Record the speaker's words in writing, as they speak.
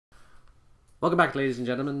Welcome back, ladies and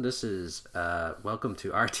gentlemen. This is welcome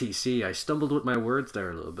to RTC. I stumbled with my words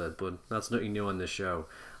there a little bit, but that's nothing new on this show.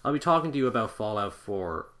 I'll be talking to you about Fallout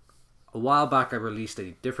 4. A while back, I released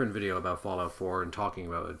a different video about Fallout 4 and talking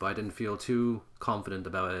about it, but I didn't feel too confident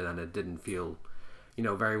about it, and it didn't feel,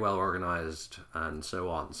 very well organized and so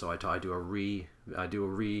on. So I do a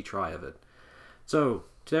retry of it. So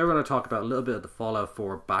today we're going to talk about a little bit of the Fallout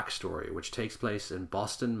 4 backstory, which takes place in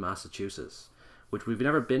Boston, Massachusetts, which we've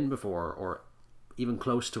never been before or even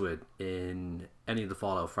close to it in any of the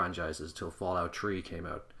Fallout franchises till Fallout 3 came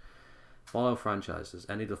out. Fallout franchises,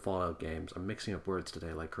 any of the Fallout games. I'm mixing up words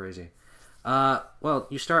today like crazy. Well,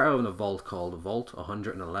 you start out in a vault called Vault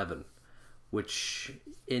 111, which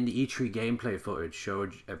in the E3 gameplay footage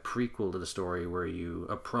showed a prequel to the story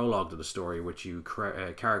a prologue to the story, which you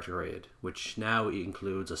character created, which now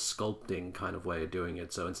includes a sculpting kind of way of doing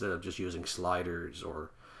it. So instead of just using sliders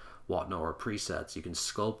or whatnot or presets, you can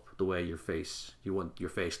sculpt the way you want your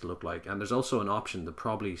face to look like, and there's also an option to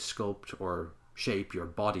probably sculpt or shape your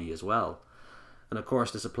body as well. And of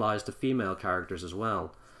course this applies to female characters as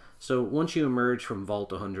well. So once you emerge from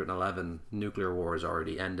Vault 111, nuclear war is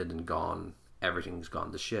already ended and gone, everything's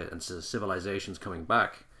gone to shit, and so civilization's coming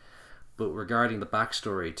back. But regarding the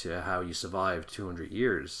backstory to how you survived 200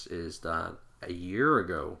 years is that a year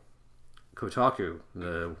ago, Kotaku,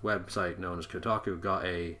 the website known as Kotaku, got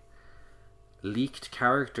a leaked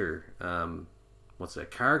character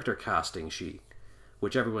character casting sheet,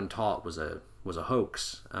 which everyone thought was a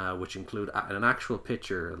hoax, which included an actual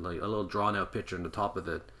picture, like a little drawn out picture on the top of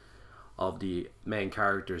it of the main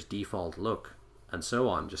character's default look and so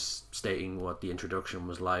on, just stating what the introduction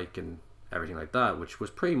was like and everything like that, which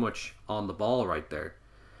was pretty much on the ball right there.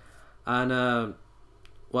 And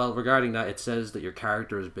well, regarding that, it says that your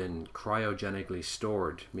character has been cryogenically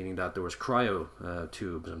stored, meaning that there was cryo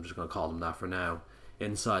tubes, I'm just going to call them that for now,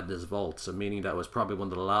 inside this vault. So meaning that was probably one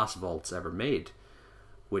of the last vaults ever made,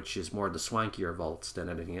 which is more the swankier vaults than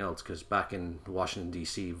anything else, because back in Washington,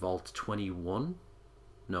 D.C., Vault 21?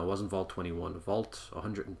 No, it wasn't Vault 21, Vault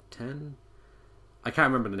 110? I can't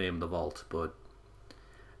remember the name of the vault, but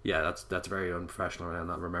yeah, that's very unprofessional around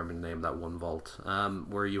not remembering the name of that one vault.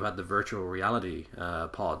 Where you had the virtual reality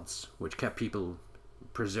pods, which kept people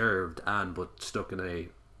preserved but stuck in a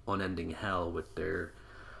unending hell with their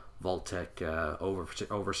Vault-Tec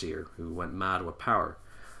overseer who went mad with power.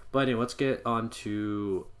 But anyway, let's get on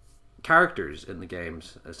to characters in the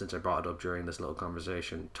games, since I brought it up during this little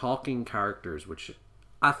conversation. Talking characters, which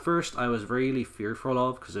at first I was really fearful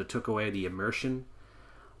of because it took away the immersion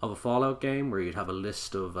of a Fallout game where you'd have a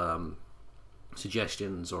list of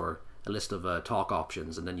suggestions or a list of talk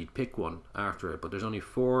options, and then you'd pick one after it. But there's only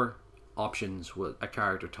 4 options with a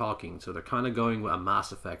character talking, so they're kind of going with a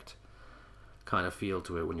Mass Effect kind of feel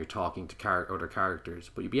to it when you're talking to other characters.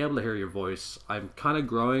 But you'd be able to hear your voice. I'm kind of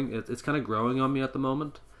growing. It's kind of growing on me at the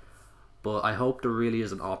moment, but I hope there really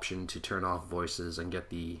is an option to turn off voices and get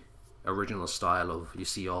the original style of you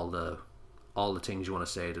see all the things you want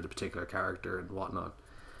to say to the particular character and whatnot.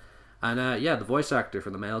 And yeah, the voice actor for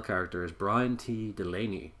the male character is Brian T.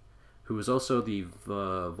 Delaney, who is also the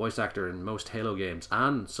voice actor in most Halo games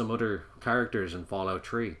and some other characters in Fallout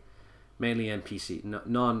 3. Mainly NPC,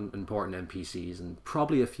 non-important NPCs, and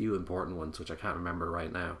probably a few important ones, which I can't remember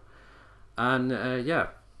right now. And yeah,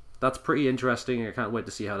 that's pretty interesting. I can't wait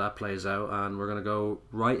to see how that plays out. And we're going to go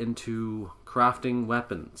right into crafting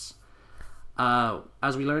weapons.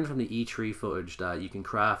 As we learned from the E3 footage that you can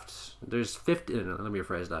craft, there's 50, let me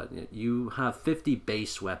rephrase that, you have 50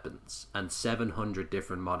 base weapons and 700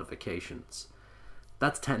 different modifications.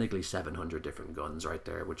 That's technically 700 different guns right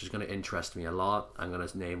there, which is going to interest me a lot. I'm going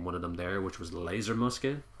to name one of them there, which was the laser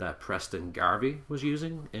musket that Preston Garvey was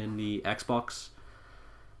using in the Xbox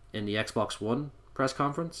One press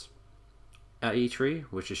conference at E3,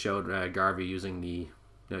 which just showed Garvey using the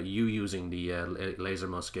laser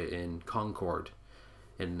musket in Concord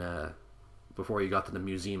before you got to the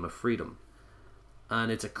Museum of Freedom. And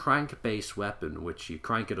it's a crank-based weapon, which you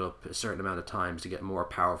crank it up a certain amount of times to get a more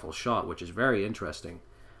powerful shot, which is very interesting.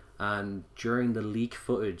 And during the leak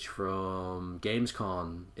footage from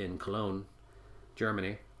Gamescom in Cologne,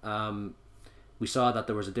 Germany, we saw that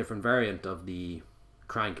there was a different variant of the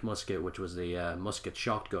crank musket, which was the musket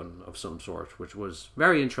shotgun of some sort, which was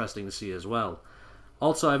very interesting to see as well.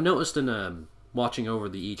 Also, I've noticed in watching over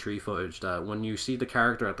the E3 footage that when you see the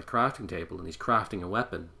character at the crafting table and he's crafting a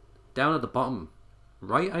weapon, down at the bottom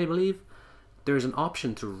right, I believe, there's an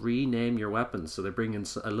option to rename your weapons. So they bring in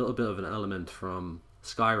a little bit of an element from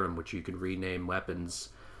Skyrim, which you can rename weapons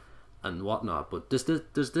and whatnot. But does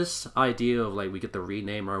this idea of like we get to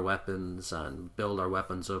rename our weapons and build our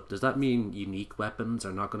weapons up, does that mean unique weapons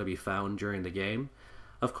are not going to be found during the game?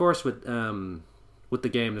 Of course, with the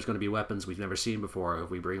game, there's going to be weapons we've never seen before if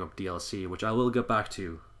we bring up DLC, which I will get back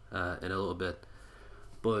to in a little bit.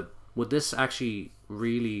 But would this actually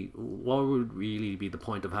really, what would really be the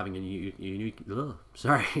point of having a unique,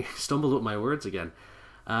 sorry, stumbled with my words again,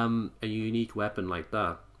 a unique weapon like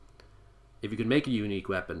that? If you could make a unique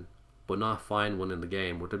weapon but not find one in the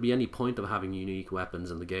game, would there be any point of having unique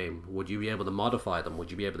weapons in the game? Would you be able to modify them?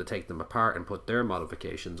 Would you be able to take them apart and put their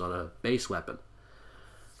modifications on a base weapon?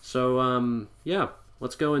 So yeah,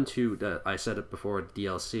 let's go into the, I said it before,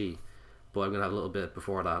 DLC, but I'm going to have a little bit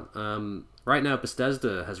before that. Right now,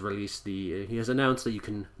 Bethesda has released he has announced that you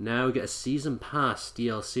can now get a Season Pass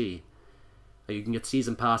DLC. You can get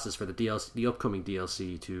Season Passes for the upcoming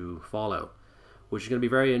DLC to Fallout, which is going to be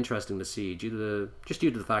very interesting to see, due to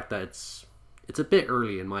the fact that it's a bit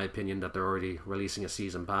early, in my opinion, that they're already releasing a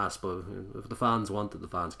Season Pass, but if the fans want it, the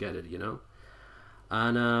fans get it, you know?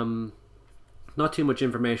 And not too much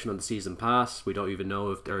information on the Season Pass. We don't even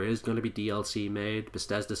know if there is going to be DLC made.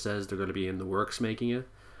 Bethesda says they're going to be in the works making it,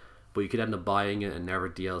 but you could end up buying it and never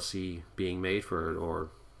DLC being made for it or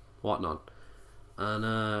whatnot.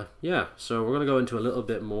 And yeah, so we're going to go into a little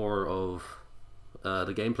bit more of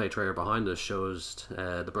the gameplay trailer behind us. Shows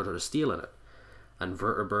the Brotherhood of Steel in it, and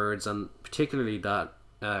vertibirds, and particularly that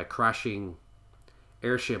crashing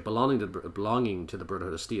airship belonging to the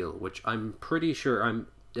Brotherhood of Steel, which I'm pretty sure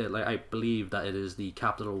I believe that it is the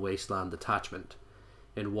Capital Wasteland Detachment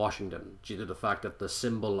in Washington, due to the fact that the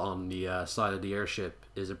symbol on the side of the airship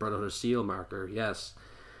is a Brotherhood of Steel marker, yes,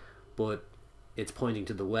 but it's pointing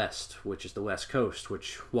to the west, which is the West Coast,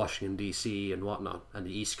 which Washington DC and whatnot, and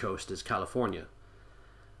the East Coast is California.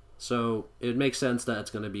 So it makes sense that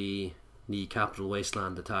it's going to be the Capital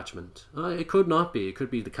Wasteland Detachment. It could not be. It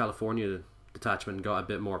could be the California Detachment got a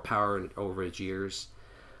bit more power over its years,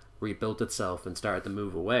 rebuilt itself, and started to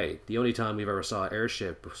move away. The only time we've ever saw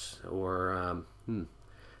airships, or the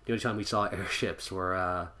only time we saw airships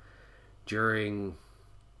were during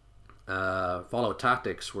Fallout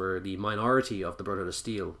Tactics, where the minority of the Brotherhood of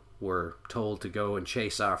Steel were told to go and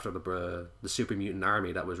chase after the super mutant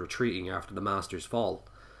army that was retreating after the Master's fall.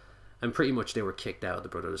 And pretty much they were kicked out of the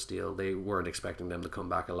Brotherhood of Steel. They weren't expecting them to come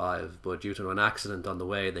back alive, but due to an accident on the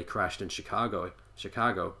way, they crashed in Chicago,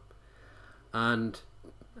 and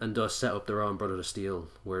thus set up their own Brotherhood of Steel,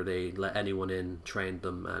 where they let anyone in, trained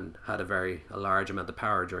them, and had a large amount of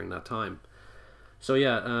power during that time. So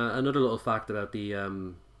yeah, another little fact about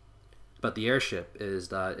the airship is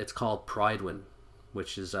that it's called Pridewind,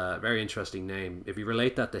 which is a very interesting name. If you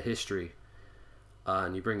relate that to history,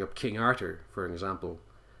 and you bring up King Arthur, for example,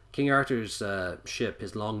 King Arthur's ship,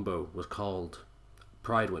 his longbow, was called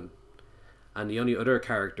Pridewind. And the only other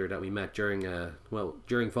character that we met during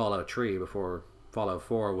Fallout 3 before Fallout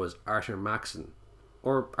 4 was Arthur Maxon,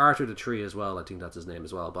 or Arthur the Tree as well. I think that's his name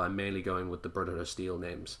as well, but I'm mainly going with the Brotherhood of Steel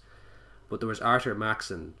names. But there was Arthur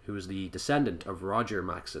Maxon, who was the descendant of Roger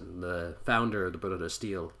Maxon, the founder of the Brotherhood of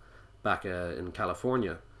Steel back in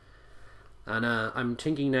California. And I'm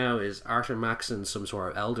thinking now, is Arthur Maxon some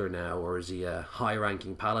sort of elder now, or is he a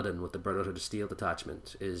high-ranking paladin with the Brotherhood of Steel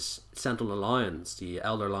detachment? Is Sentinel Lyons, the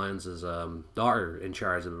Elder Lyons' daughter, in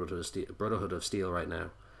charge of the Brotherhood of Steel right now?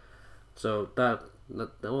 So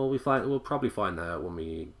we'll probably find that out when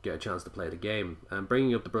we get a chance to play the game. And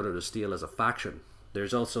bringing up the Brotherhood of Steel as a faction,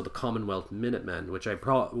 there's also the Commonwealth Minutemen, which I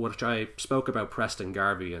spoke about Preston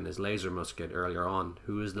Garvey and his laser musket earlier on,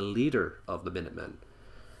 who is the leader of the Minutemen.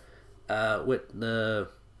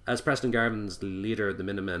 As Preston Garvin's the leader of the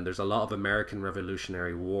Minutemen, there's a lot of American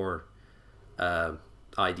Revolutionary War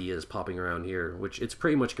ideas popping around here, which it's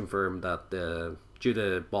pretty much confirmed that due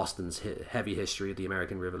to Boston's heavy history of the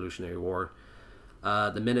American Revolutionary War,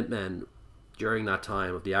 the Minutemen during that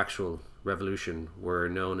time of the actual revolution were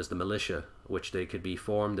known as the militia, which they could be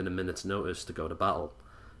formed in a minute's notice to go to battle.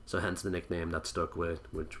 So hence the nickname that stuck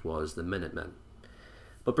with, which was the Minutemen.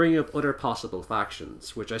 But bringing up other possible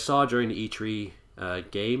factions, which I saw during the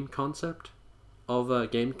E3 game concept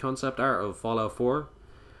art of Fallout 4,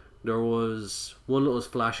 there was one little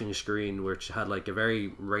flashing screen which had like a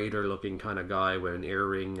very raider looking kind of guy with an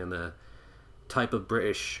earring and a type of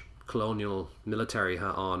British colonial military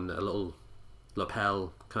hat on, a little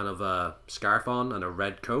lapel kind of a scarf on, and a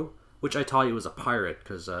red coat, which I thought he was a pirate,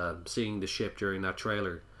 because seeing the ship during that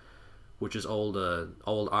trailer, which is old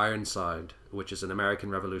Ironside, which is an American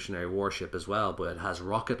Revolutionary warship as well, but it has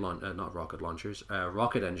rocket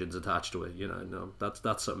engines attached to it.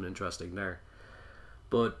 That's something interesting there.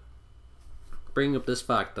 But bringing up this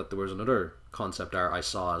fact that there was another concept art I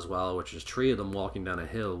saw as well, which is three of them walking down a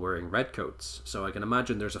hill wearing red coats. So I can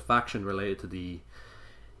imagine there's a faction related to the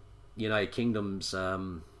United Kingdom's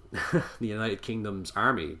the United Kingdom's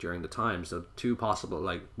army during the time. So two possible,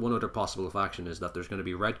 like one other possible faction is that there's going to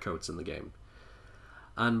be redcoats in the game.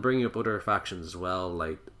 And bringing up other factions as well,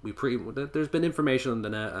 like there's been information on the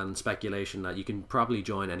net and speculation that you can probably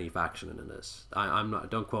join any faction in this. I'm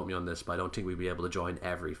not, don't quote me on this, but I don't think we'd be able to join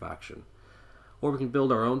every faction. Or we can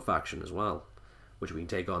build our own faction as well, which we can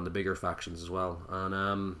take on the bigger factions as well.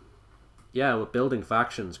 And yeah, with building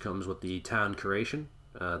factions comes with the town creation,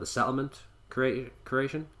 the settlement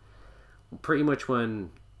creation. Pretty much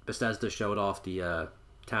when Bethesda showed off the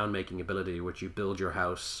town making ability, which you build your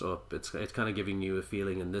house up, it's kind of giving you a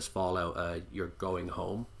feeling in this Fallout you're going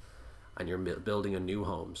home and you're building a new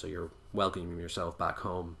home, so you're welcoming yourself back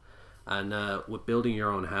home. And with building your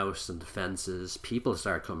own house and defenses, people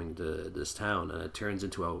start coming to this town, and it turns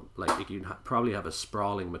into a, like, you can probably have a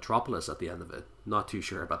sprawling metropolis at the end of it. Not too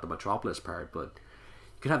sure about the metropolis part, but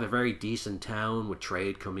you could have a very decent town with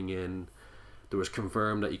trade coming in. There was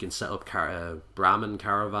confirmed that you can set up Brahmin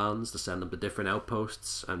caravans to send them to different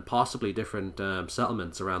outposts and possibly different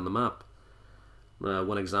settlements around the map.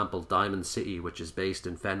 One example, Diamond City, which is based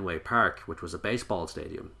in Fenway Park, which was a baseball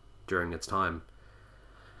stadium during its time.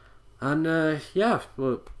 And yeah,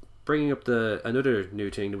 well, bringing up another new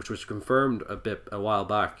thing, which was confirmed a while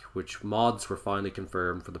back, which mods were finally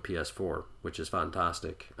confirmed for the PS4, which is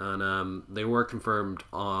fantastic. And they were confirmed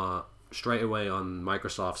straight away on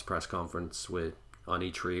Microsoft's press conference on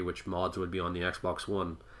E3, which mods would be on the Xbox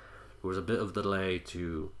One. There was a bit of delay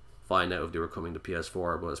to find out if they were coming to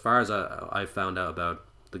PS4, but as far as I found out about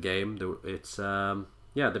the game, it's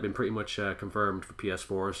yeah, they've been pretty much confirmed for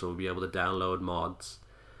PS4, so we'll be able to download mods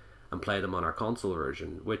and play them on our console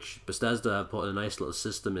version, which Bethesda have put a nice little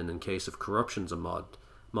system in case of corruptions of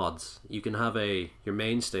mods. You can have your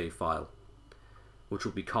mainstay file, which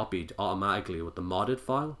will be copied automatically with the modded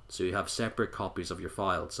file, so you have separate copies of your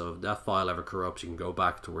file. So if that file ever corrupts, you can go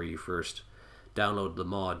back to where you first download the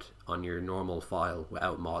mod on your normal file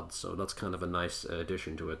without mods. So that's kind of a nice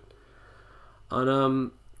addition to it.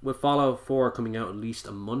 And with Fallout 4 coming out at least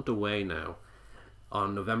a month away now,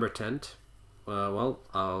 on November 10th, well,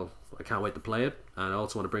 I can't wait to play it. And I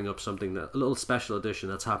also want to bring up something, a little special edition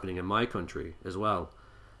that's happening in my country as well.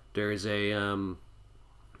 There's a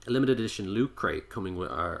limited edition loot crate coming with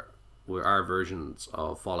our versions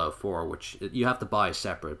of Fallout 4, which you have to buy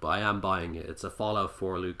separate, but I am buying it. It's a Fallout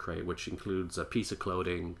 4 loot crate, which includes a piece of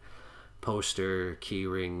clothing, poster, key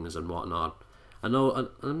rings, and whatnot. I know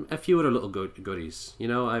a few other little goodies. You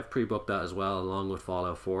know, I've pre-booked that as well, along with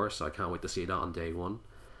Fallout 4, so I can't wait to see that on day one.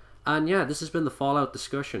 And yeah, this has been the Fallout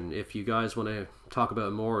discussion. If you guys want to talk about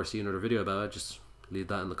it more or see another video about it, just leave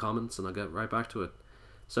that in the comments and I'll get right back to it.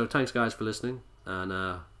 So thanks guys for listening, and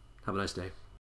have a nice day.